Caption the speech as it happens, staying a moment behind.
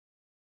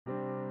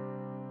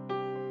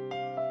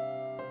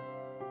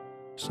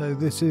So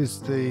this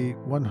is the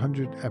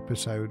 100th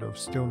episode of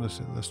Stillness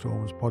in the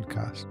Storms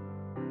podcast.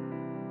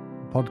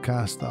 A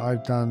podcast that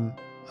I've done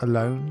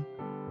alone,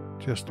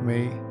 just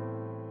me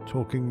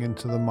talking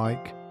into the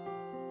mic.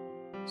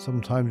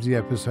 Sometimes the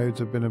episodes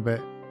have been a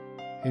bit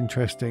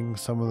interesting,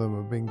 some of them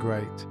have been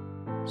great,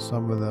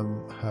 some of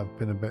them have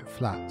been a bit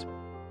flat.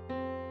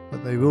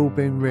 But they've all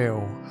been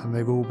real and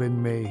they've all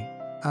been me.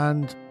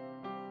 And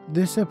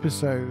this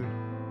episode,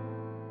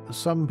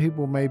 some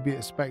people may be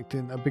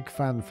expecting a big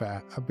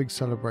fanfare, a big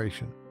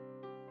celebration,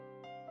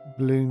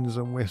 balloons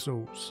and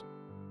whistles,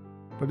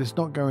 but it's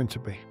not going to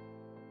be.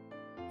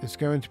 It's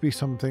going to be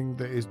something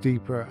that is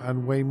deeper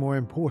and way more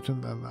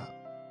important than that.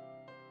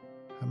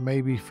 And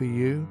maybe for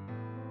you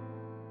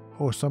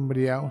or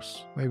somebody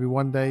else, maybe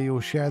one day you'll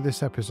share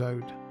this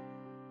episode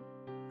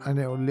and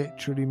it'll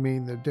literally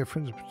mean the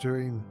difference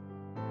between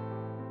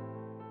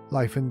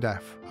life and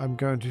death. I'm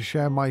going to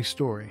share my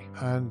story,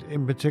 and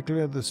in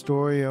particular the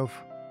story of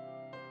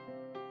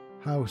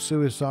how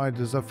suicide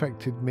has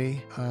affected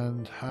me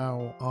and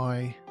how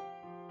I,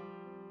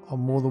 on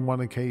more than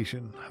one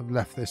occasion, have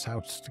left this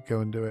house to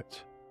go and do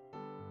it.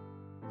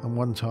 And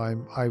one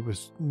time I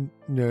was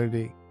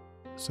nearly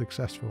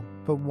successful.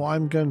 But what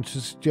I'm going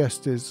to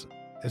suggest is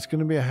it's going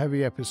to be a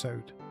heavy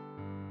episode,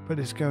 but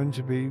it's going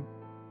to be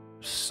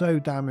so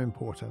damn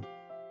important.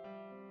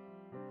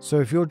 So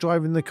if you're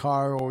driving the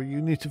car, or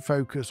you need to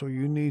focus, or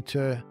you're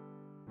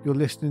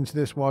listening to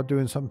this while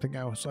doing something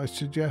else, I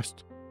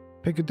suggest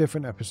pick a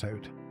different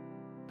episode.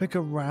 Pick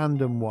a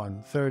random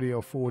one, 30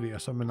 or 40 or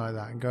something like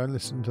that, and go and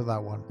listen to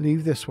that one.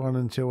 Leave this one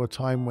until a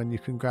time when you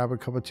can grab a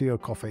cup of tea or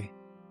coffee.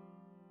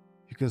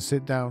 You can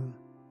sit down,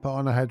 put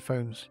on the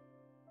headphones,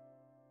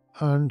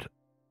 and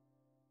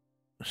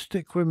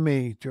stick with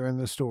me during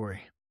the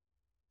story.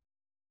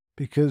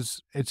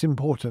 Because it's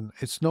important.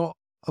 It's not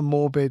a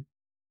morbid,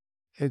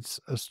 it's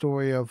a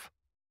story of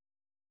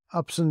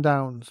ups and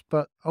downs,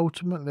 but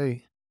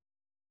ultimately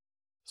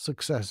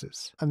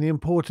successes, and the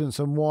importance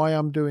and why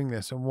I'm doing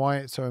this and why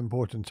it's so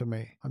important to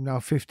me. I'm now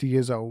 50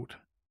 years old,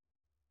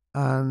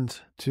 and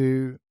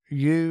to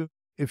you,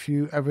 if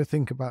you ever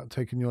think about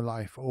taking your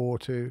life, or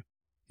to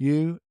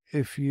you,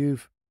 if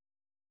you've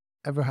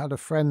ever had a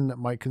friend that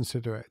might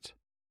consider it,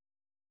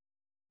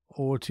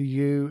 or to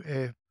you,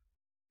 if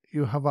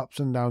you have ups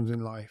and downs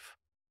in life,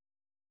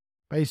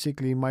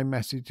 basically my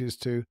message is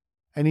to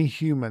any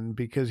human,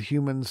 because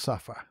humans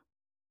suffer.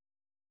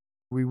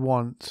 We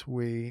want,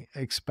 we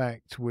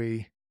expect,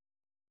 we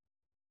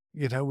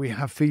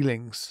have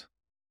feelings.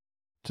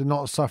 To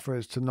not suffer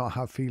is to not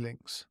have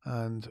feelings.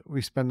 And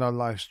we spend our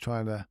lives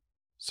trying to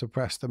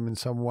suppress them in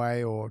some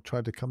way or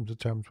try to come to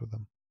terms with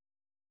them.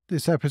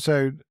 This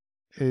episode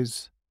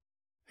is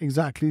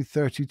exactly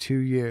 32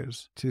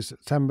 years to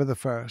September the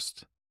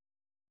 1st,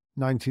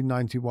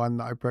 1991,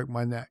 that I broke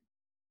my neck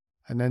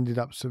and ended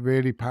up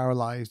severely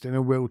paralyzed in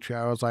a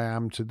wheelchair as I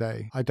am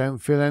today. I don't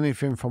feel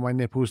anything from my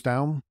nipples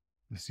down.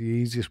 It's the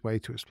easiest way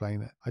to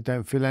explain it. I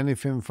don't feel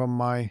anything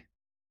from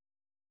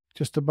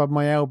just above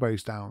my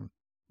elbows down.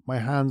 My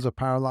hands are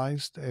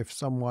paralyzed. If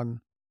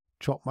someone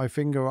chopped my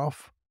finger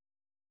off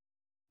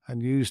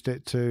and used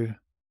it to,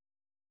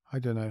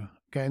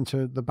 get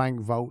into the bank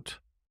vault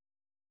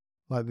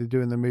like they do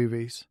in the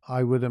movies,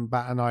 I wouldn't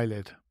bat an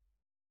eyelid.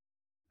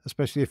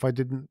 Especially if I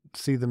didn't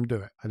see them do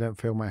it. I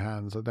don't feel my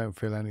hands. I don't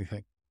feel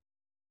anything.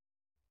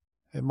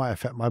 It might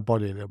affect my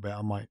body a little bit.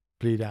 I might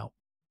bleed out.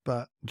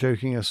 But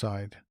joking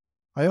aside,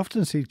 I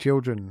often see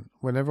children,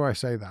 whenever I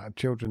say that,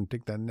 children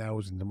dig their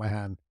nails into my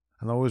hand,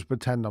 and I always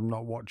pretend I'm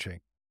not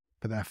watching,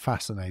 but they're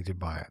fascinated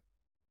by it.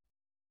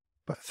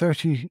 But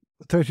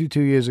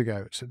 32 years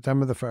ago,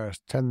 September the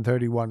 1st,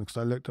 10:31, because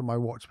I looked at my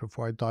watch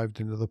before I dived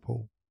into the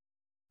pool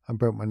and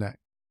broke my neck.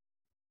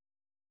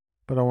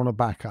 But I want to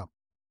back up.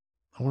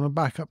 I want to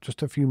back up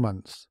just a few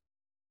months,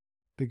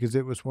 because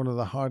it was one of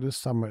the hardest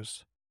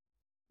summers,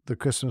 the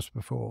Christmas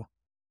before.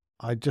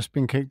 I'd just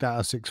been kicked out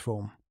of sixth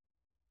form,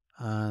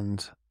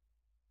 and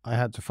I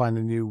had to find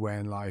a new way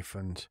in life,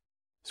 and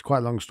it's quite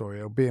a long story.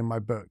 It'll be in my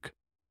book,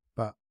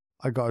 but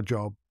I got a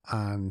job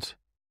and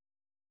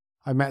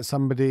I met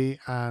somebody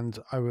and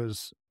I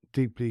was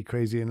deeply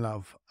crazy in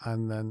love,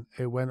 and then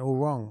it went all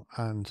wrong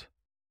and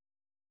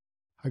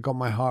I got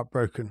my heart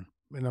broken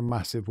in a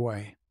massive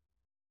way,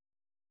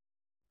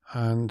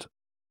 and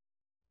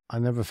I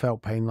never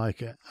felt pain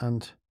like it.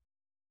 And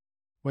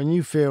when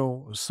you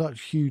feel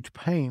such huge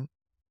pain,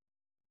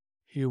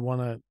 you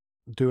want to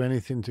do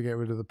anything to get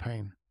rid of the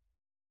pain.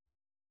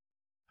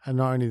 And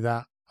not only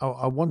that,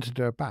 I wanted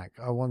her back.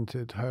 I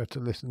wanted her to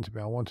listen to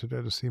me. I wanted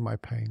her to see my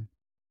pain.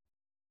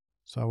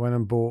 So I went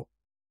and bought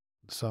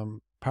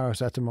some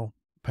paracetamol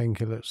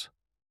painkillers.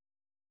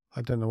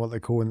 I don't know what they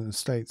call in the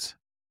States.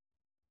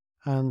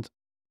 And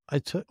I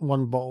took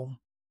one bottle,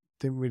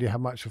 didn't really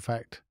have much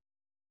effect.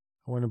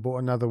 I went and bought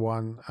another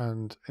one,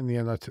 and in the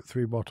end I took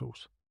 3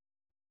 bottles.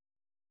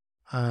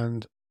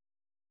 And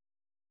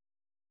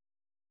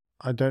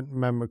I don't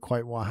remember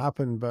quite what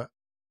happened, but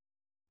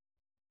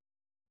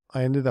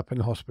I ended up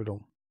in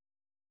hospital.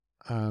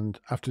 And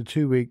after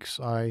 2 weeks,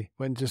 I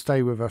went to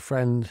stay with a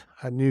friend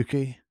at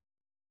Newquay.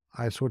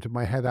 I sorted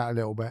my head out a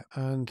little bit,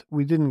 and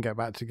we didn't get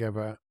back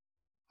together.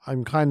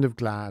 I'm kind of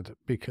glad,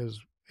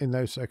 because in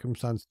those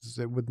circumstances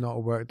it would not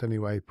have worked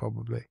anyway,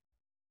 probably.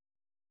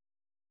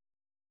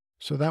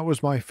 So that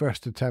was my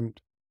first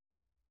attempt.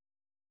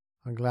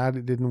 I'm glad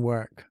it didn't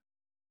work.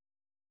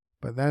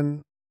 But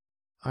then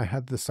I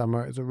had the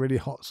summer. It was a really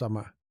hot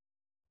summer.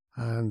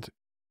 And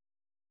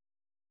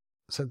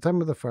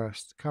September the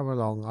 1st, come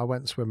along, I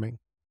went swimming.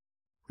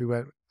 We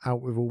went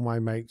out with all my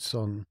mates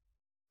on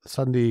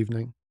Sunday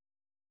evening.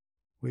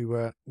 We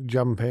were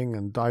jumping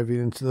and diving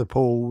into the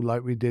pool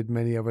like we did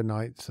many other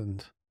nights.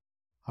 And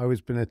I was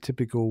been a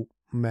typical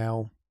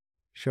male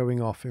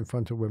showing off in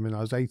front of women.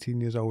 I was 18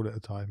 years old at the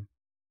time.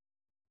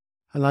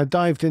 And I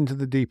dived into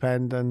the deep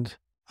end, and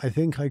I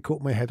think I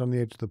caught my head on the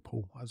edge of the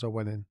pool as I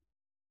went in.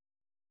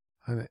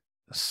 And it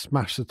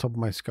smashed the top of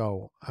my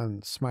skull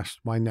and smashed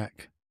my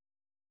neck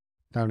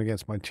down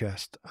against my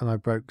chest, and I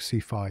broke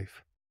C5.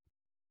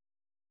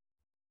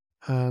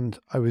 And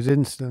I was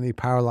instantly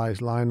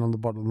paralyzed lying on the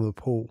bottom of the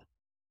pool.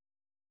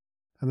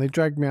 And they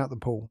dragged me out the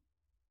pool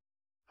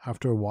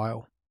after a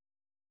while,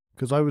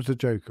 because I was a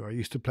joker. I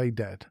used to play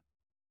dead.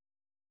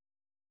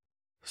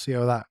 See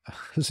where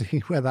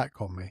that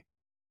got me.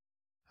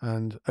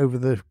 And over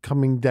the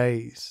coming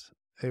days,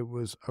 it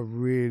was a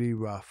really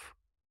rough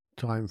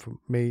time for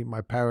me, my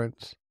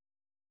parents,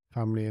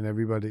 family, and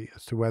everybody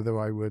as to whether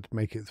I would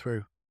make it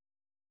through.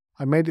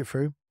 I made it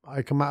through.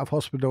 I come out of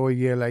hospital a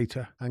year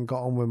later and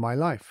got on with my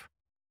life.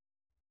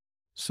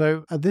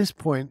 So at this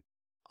point,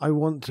 I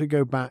want to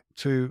go back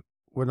to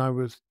when I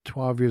was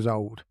 12 years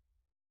old,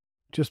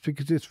 just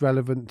because it's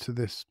relevant to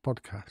this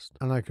podcast.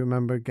 And I can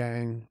remember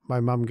my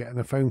mum getting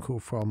a phone call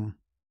from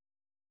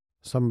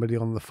somebody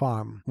on the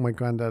farm. My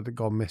granddad had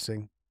gone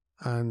missing,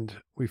 and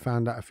we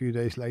found out a few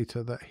days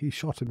later that he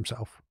shot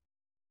himself.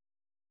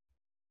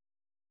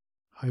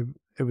 It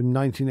was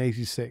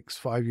 1986,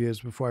 5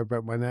 years before I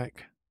broke my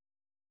neck.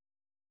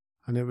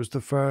 And it was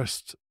the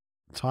first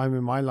time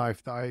in my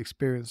life that I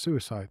experienced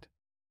suicide.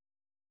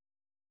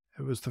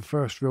 It was the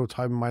first real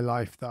time in my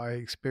life that I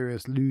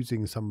experienced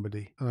losing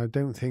somebody. And I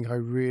don't think it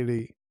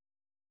really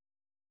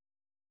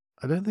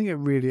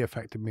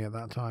affected me at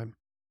that time.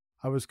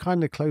 I was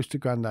kind of close to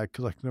Granddad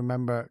because I can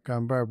remember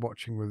going bird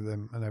watching with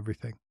him and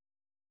everything.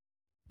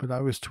 But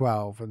I was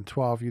 12, and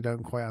 12, you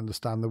don't quite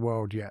understand the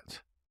world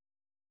yet.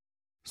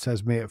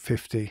 Says me at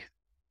 50,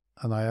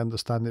 and I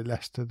understand it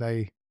less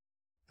today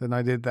than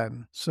I did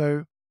then.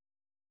 So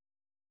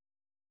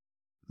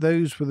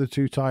those were the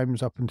two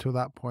times up until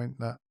that point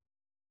that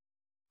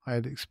I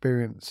had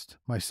experienced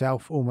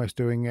myself almost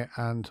doing it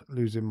and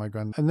losing my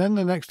granddad. And then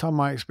the next time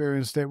I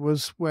experienced it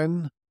was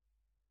when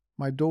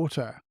my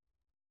daughter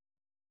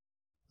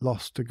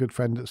lost a good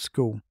friend at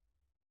school.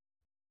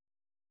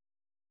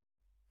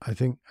 I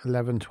think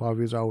 11, 12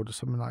 years old or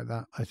something like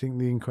that. I think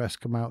the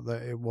inquest came out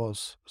that it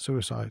was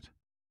suicide.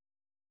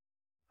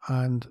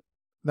 And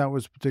that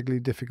was particularly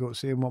difficult,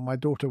 seeing what my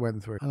daughter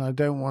went through. And I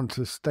don't want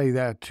to stay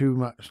there too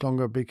much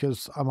longer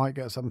because I might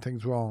get some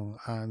things wrong,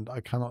 and I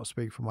cannot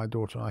speak for my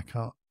daughter. And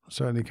I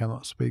certainly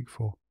cannot speak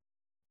for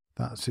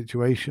that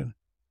situation.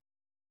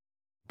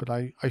 But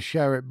I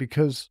share it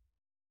because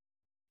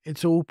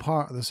it's all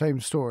part of the same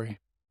story.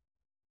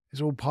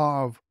 It's all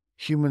part of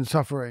human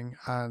suffering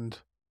and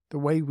the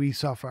way we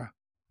suffer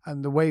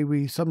and the way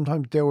we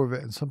sometimes deal with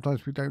it and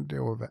sometimes we don't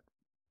deal with it.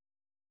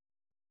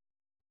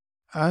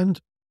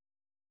 And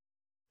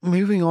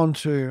moving on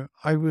to,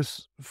 I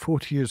was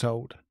 40 years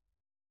old,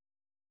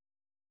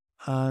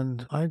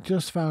 and I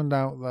just found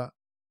out that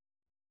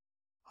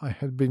I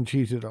had been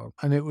cheated on,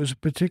 and it was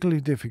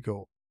particularly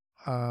difficult.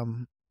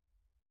 It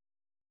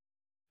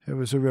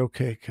was a real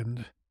kick,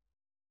 and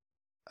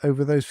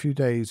over those few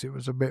days it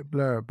was a bit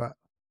blur, but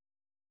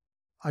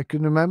I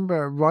can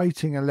remember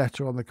writing a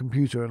letter on the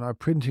computer and I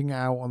printing it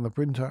out on the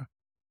printer,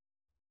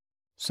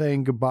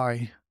 saying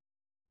goodbye.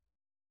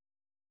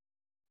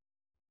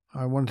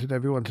 I wanted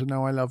everyone to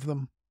know I love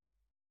them.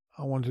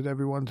 I wanted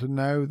everyone to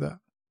know that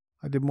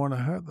I didn't want to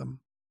hurt them.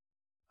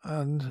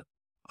 And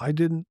I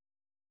didn't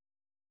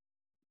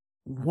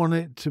want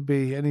it to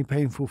be any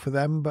painful for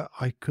them, but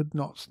I could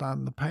not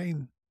stand the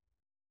pain.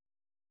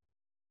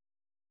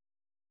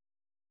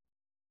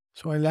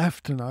 So I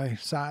left and I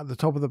sat at the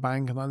top of the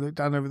bank and I looked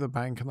down over the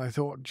bank and I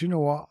thought, do you know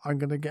what? I'm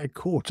going to get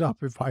caught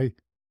up if I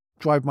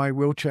drive my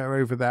wheelchair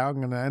over there. I'm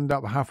going to end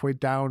up halfway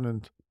down,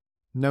 and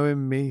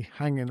knowing me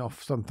hanging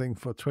off something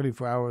for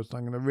 24 hours,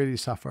 I'm going to really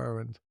suffer.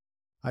 And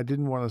I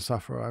didn't want to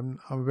suffer. I'm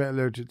a bit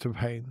allergic to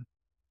pain.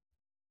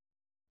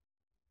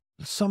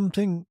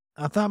 Something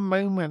at that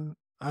moment,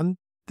 and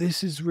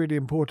this is really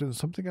important,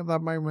 something at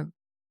that moment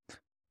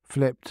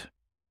flipped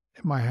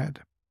in my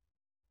head.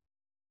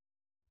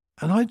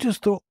 And I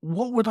just thought,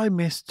 what would I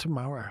miss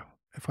tomorrow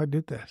if I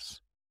did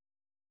this?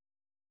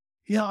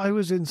 Yeah, I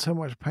was in so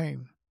much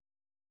pain.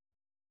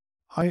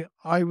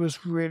 I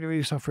was really,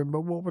 really suffering,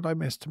 but what would I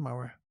miss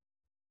tomorrow?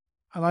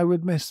 And I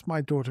would miss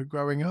my daughter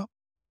growing up.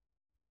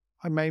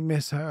 I may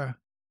miss her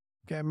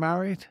getting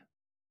married,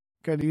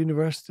 go to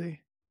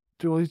university,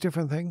 do all these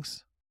different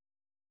things.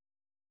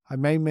 I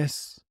may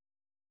miss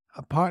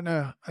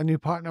a new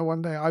partner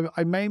one day.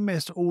 I may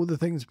miss all the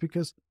things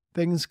because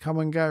things come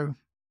and go.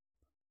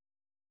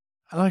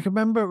 And I can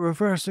remember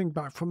reversing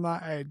back from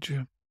that edge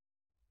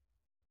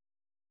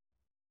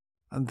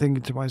and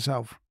thinking to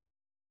myself,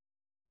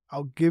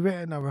 I'll give it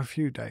another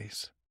few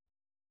days.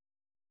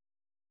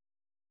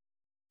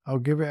 I'll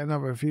give it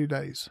another few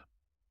days.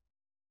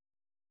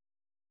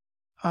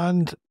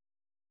 And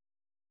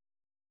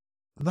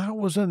that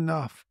was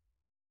enough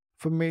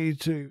for me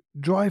to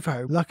drive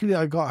home. Luckily,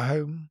 I got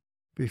home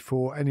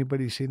before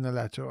anybody seen the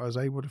letter. I was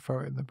able to throw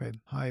it in the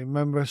bin. I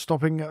remember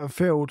stopping at a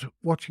field,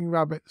 watching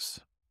rabbits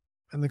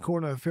in the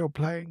corner of the field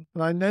playing.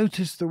 And I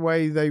noticed the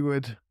way they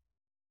would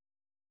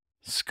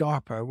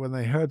scarper when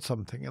they heard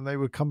something, and they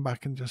would come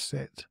back and just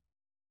sit.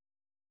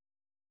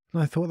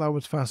 And I thought that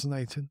was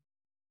fascinating.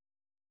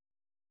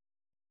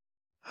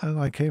 And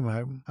I came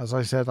home. As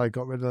I said, I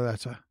got rid of the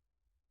letter.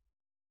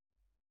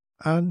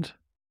 And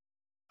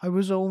I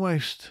was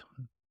almost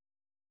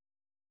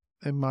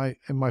in my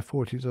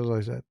 40s, as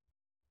I said.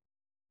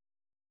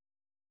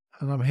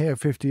 And I'm here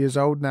 50 years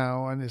old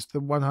now, and it's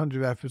the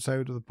 100th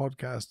episode of the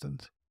podcast.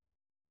 And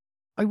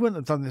I wouldn't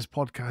have done this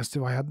podcast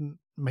if I hadn't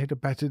made a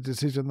better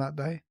decision that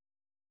day.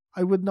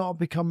 I would not have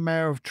become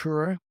mayor of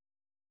Truro.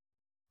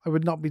 I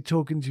would not be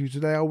talking to you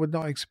today. I would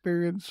not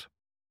experience.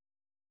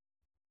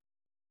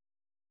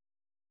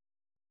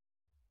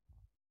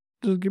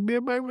 Just give me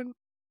a moment.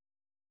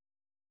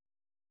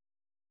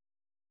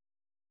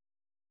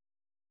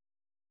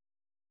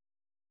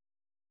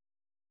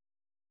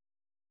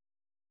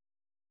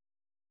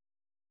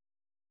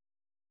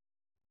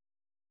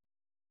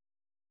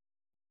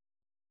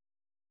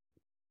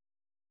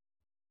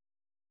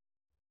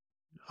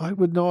 I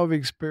would not have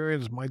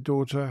experienced my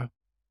daughter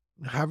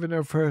having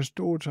her first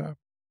daughter.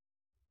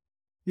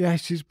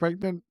 Yes, she's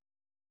pregnant.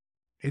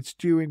 It's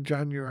due in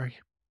January.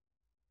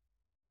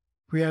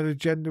 We had a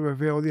gender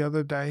reveal the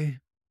other day.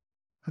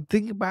 And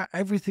think about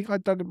everything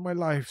I've done in my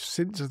life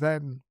since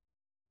then.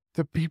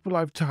 The people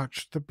I've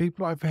touched, the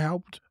people I've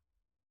helped,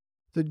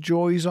 the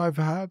joys I've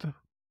had.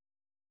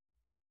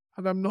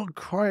 And I'm not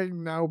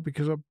crying now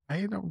because of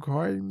pain. I'm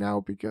crying now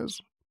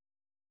because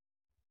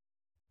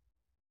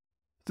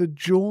the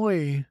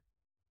joy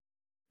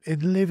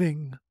in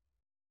living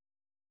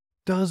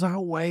does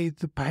outweigh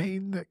the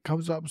pain that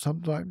comes up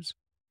sometimes.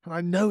 And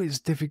I know it's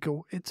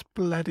difficult. It's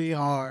bloody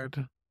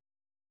hard.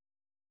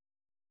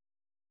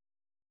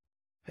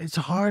 It's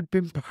hard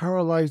being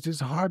paralysed. It's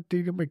hard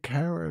dealing with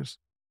carers.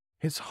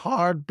 It's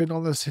hard being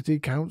on the city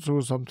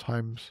council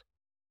sometimes.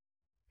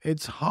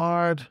 It's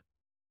hard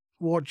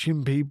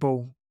watching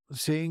people,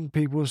 seeing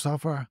people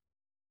suffer.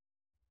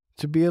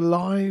 To be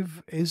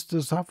alive is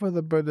to suffer,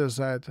 the Buddha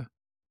said.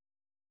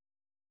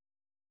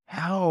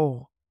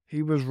 How?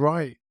 He was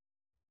right.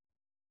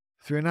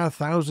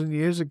 3,500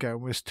 years ago,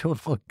 we're still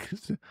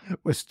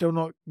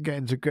not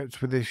getting to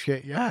grips with this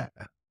shit yet.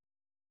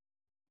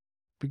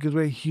 Because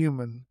we're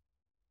human.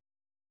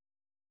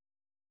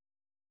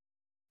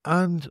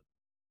 And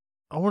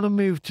I want to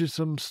move to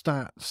some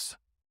stats.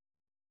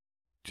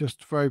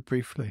 Just very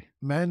briefly.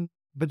 Men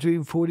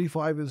between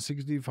 45 and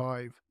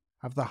 65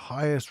 have the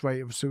highest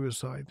rate of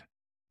suicide.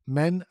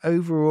 Men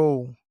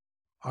overall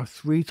are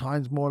 3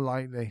 times more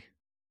likely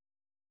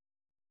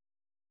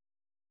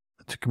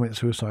to commit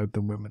suicide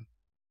than women.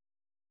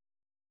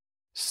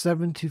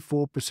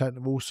 74%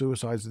 of all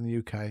suicides in the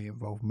UK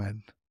involve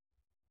men.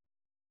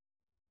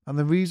 And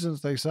the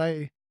reasons they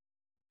say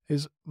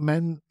is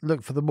men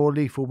look for the more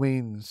lethal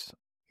means,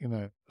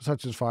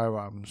 such as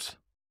firearms.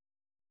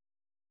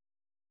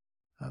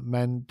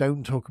 Men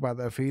don't talk about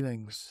their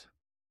feelings.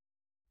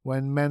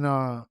 When men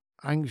are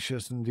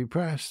anxious and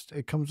depressed,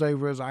 it comes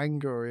over as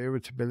anger or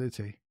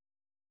irritability.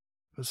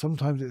 But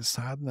sometimes it's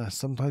sadness,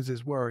 sometimes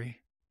it's worry.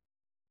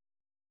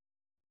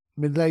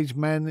 Middle-aged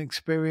men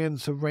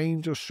experience a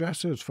range of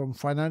stressors from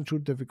financial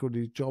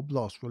difficulties, job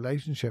loss,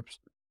 relationships,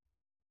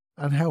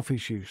 and health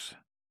issues.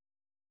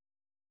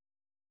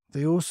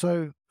 They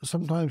also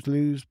sometimes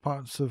lose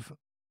parts of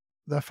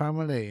their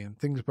family and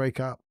things break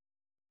up.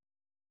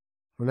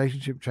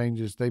 Relationship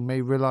changes. They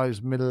may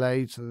realize middle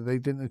age that they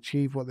didn't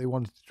achieve what they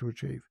wanted to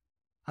achieve.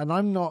 And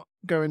I'm not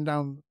going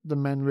down the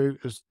men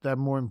route as they're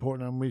more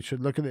important and we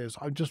should look at this.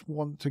 I just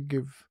want to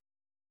give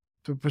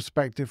the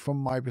perspective from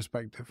my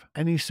perspective.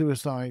 Any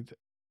suicide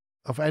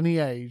of any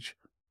age,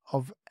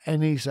 of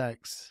any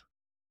sex,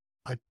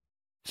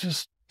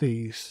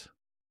 these.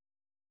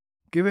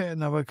 Give it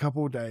another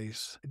couple of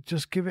days.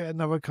 Just give it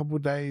another couple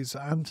of days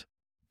and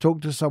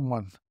talk to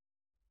someone.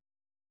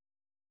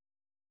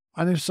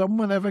 And if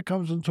someone ever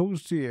comes and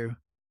talks to you,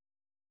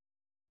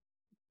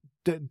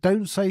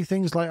 don't say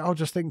things like, I'll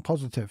just think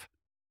positive.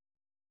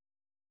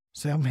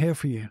 Say, I'm here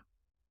for you.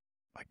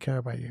 I care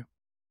about you.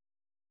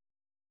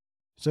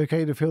 It's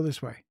okay to feel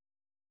this way.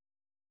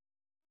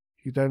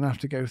 You don't have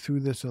to go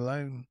through this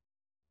alone.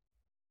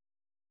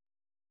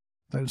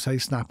 Don't say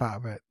snap out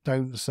of it.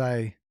 Don't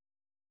say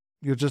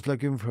you're just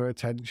looking for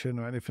attention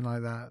or anything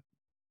like that.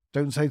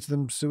 Don't say to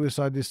them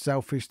suicide is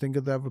selfish. Think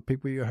of the other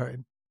people you're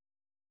hurting.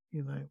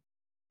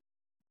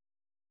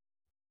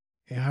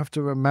 You have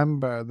to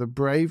remember the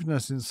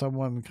braveness in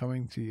someone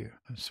coming to you,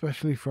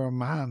 especially for a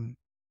man.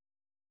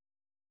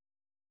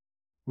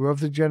 We're of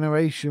the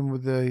generation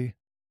with the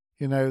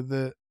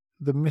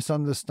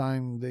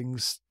misunderstanding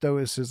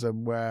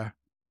stoicism where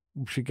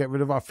we should get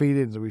rid of our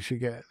feelings and we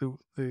should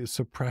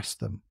suppress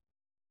them.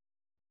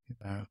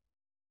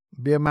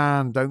 Be a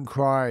man, don't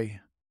cry.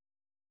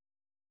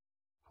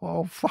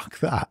 Well, fuck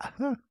that.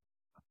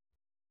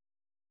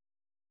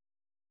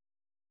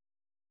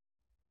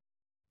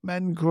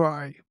 Men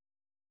cry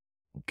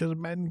because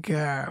men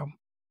care.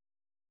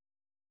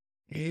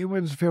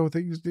 Humans feel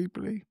things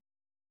deeply.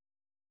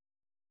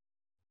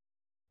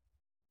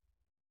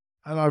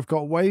 And I've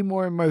got way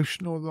more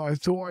emotional than I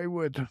thought I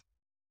would.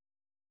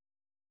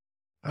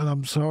 And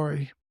I'm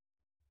sorry.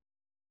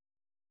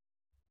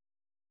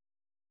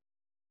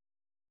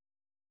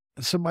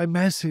 So my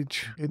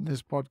message in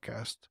this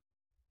podcast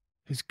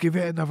is give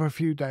it another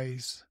few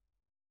days.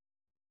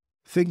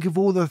 Think of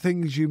all the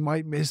things you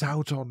might miss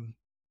out on.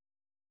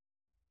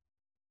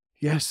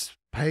 Yes,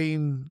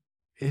 pain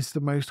is the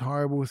most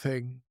horrible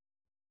thing.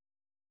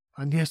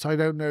 And yes, I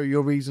don't know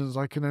your reasons.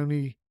 I can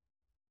only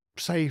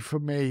say for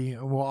me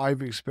and what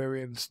I've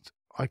experienced,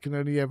 I can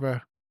only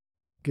ever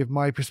give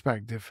my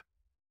perspective.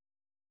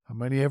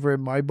 I'm only ever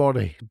in my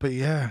body. But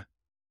yeah,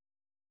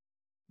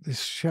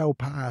 this shall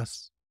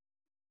pass.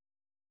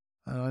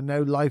 And I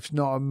know life's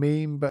not a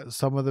meme, but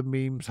some of the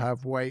memes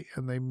have weight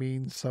and they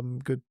mean some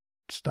good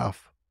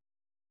stuff.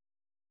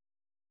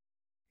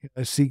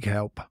 Seek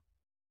help.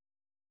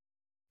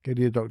 Go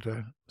to your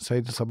doctor.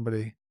 Say to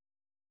somebody,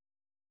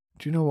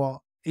 do you know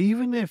what?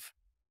 Even if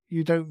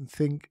you don't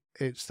think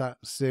it's that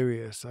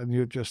serious and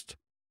you're just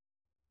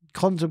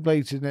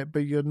contemplating it,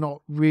 but you're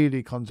not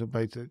really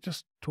contemplating it,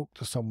 just talk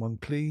to someone,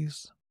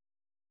 please.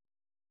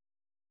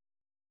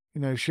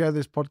 Share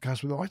this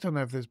podcast with them. I don't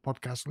know if this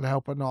podcast will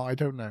help or not. I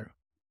don't know.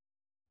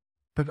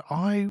 But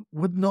I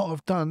would not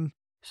have done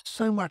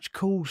so much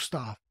cool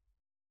stuff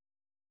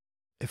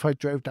if I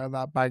drove down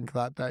that bank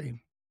that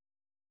day.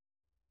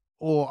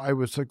 Or I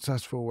was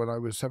successful when I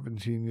was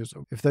 17 years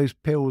old. If those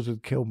pills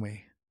had killed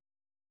me,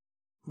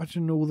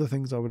 imagine all the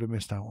things I would have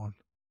missed out on.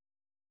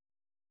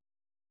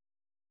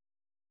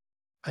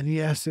 And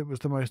yes, it was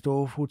the most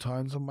awful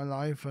times of my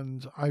life,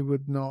 and I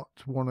would not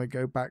want to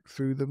go back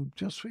through them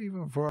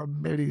even for a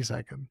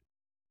millisecond.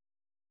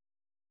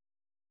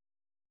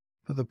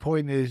 But the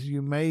point is,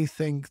 you may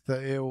think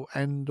that it'll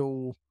end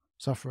all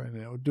suffering,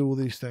 it'll do all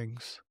these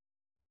things,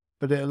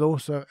 but it'll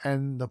also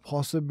end the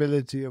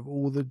possibility of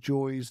all the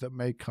joys that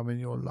may come in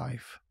your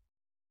life.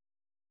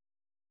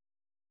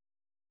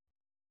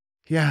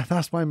 Yeah,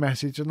 that's my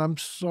message, and I'm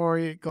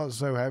sorry it got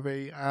so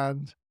heavy,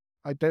 and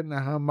I don't know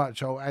how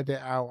much I'll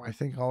edit out. I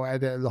think I'll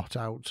edit a lot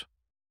out,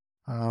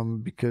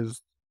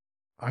 because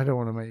I don't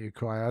want to make you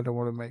cry. I don't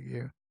want to make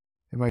you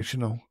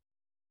emotional.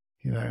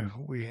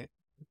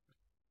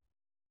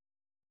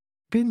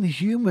 Being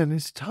human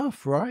is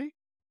tough, right?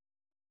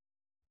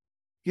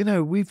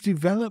 We've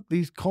developed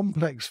these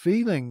complex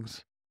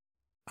feelings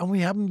and we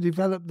haven't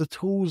developed the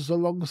tools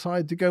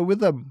alongside to go with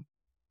them.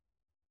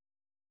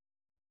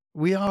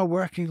 We are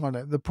working on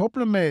it. The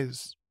problem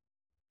is,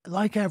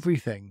 like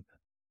everything,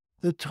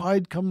 the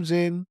tide comes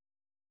in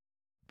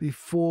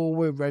before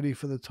we're ready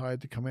for the tide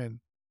to come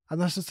in.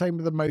 And that's the same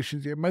with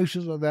emotions. The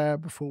emotions are there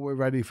before we're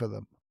ready for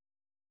them.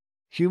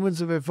 Humans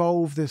have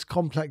evolved this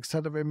complex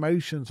set of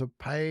emotions of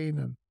pain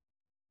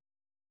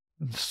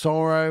and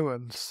sorrow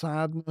and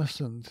sadness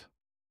and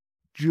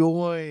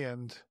joy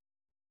and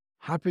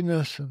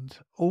happiness and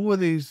all of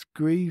these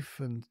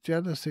grief and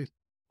jealousy,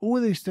 all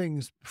of these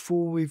things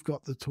before we've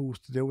got the tools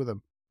to deal with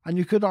them. And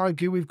you could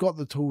argue we've got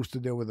the tools to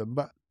deal with them,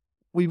 but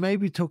we may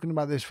be talking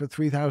about this for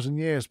 3,000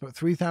 years, but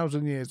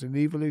 3,000 years in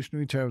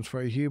evolutionary terms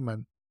for a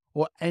human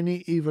or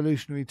any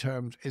evolutionary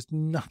terms is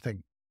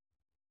nothing.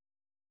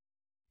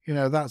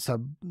 That's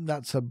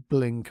a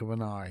blink of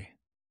an eye.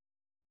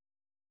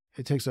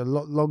 It takes a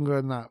lot longer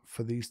than that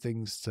for these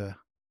things to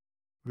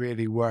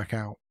really work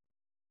out.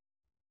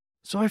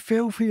 So I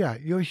feel for you.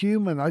 You're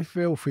human. I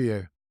feel for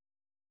you.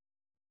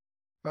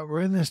 But we're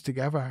in this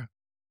together.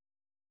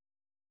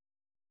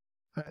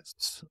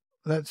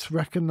 Let's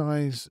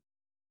recognize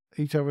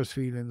each other's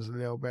feelings a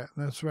little bit.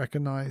 Let's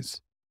recognize,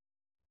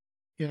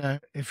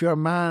 if you're a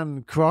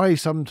man, cry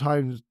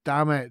sometimes,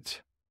 damn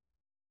it.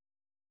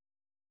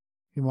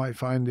 You might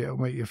find it'll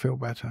make you feel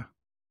better.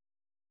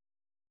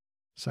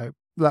 So,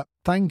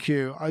 thank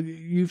you.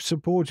 You've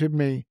supported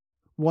me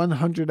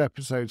 100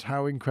 episodes.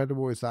 How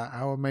incredible is that?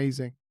 How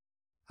amazing.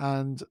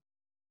 And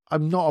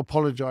I'm not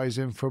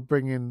apologizing for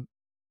bringing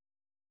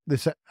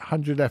this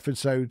 100th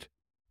episode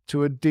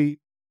to a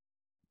deep,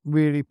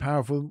 really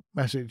powerful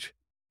message,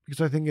 because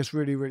I think it's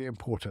really, really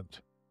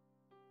important.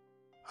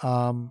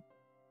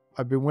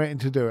 I've been waiting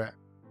to do it.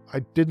 I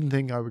didn't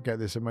think I would get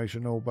this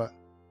emotional, but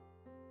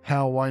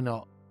hell, why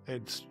not?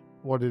 It's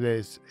what it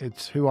is.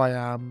 It's who I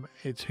am.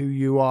 It's who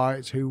you are.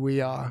 It's who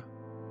we are.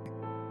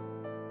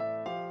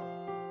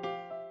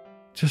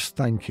 Just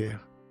thank you.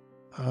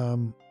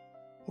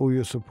 All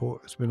your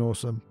support has been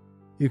awesome.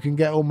 You can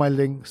get all my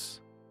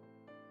links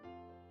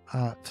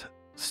at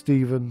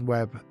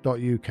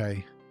stephenwebb.uk.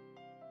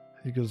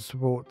 You can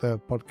support the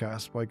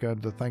podcast by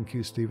going to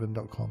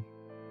thankyoustephen.com.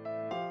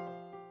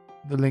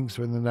 The links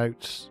are in the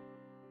notes,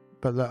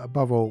 but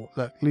above all,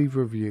 leave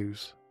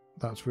reviews.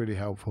 That's really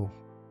helpful.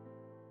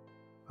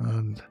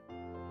 And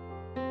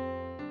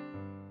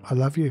I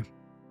love you.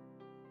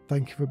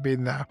 Thank you for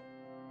being there.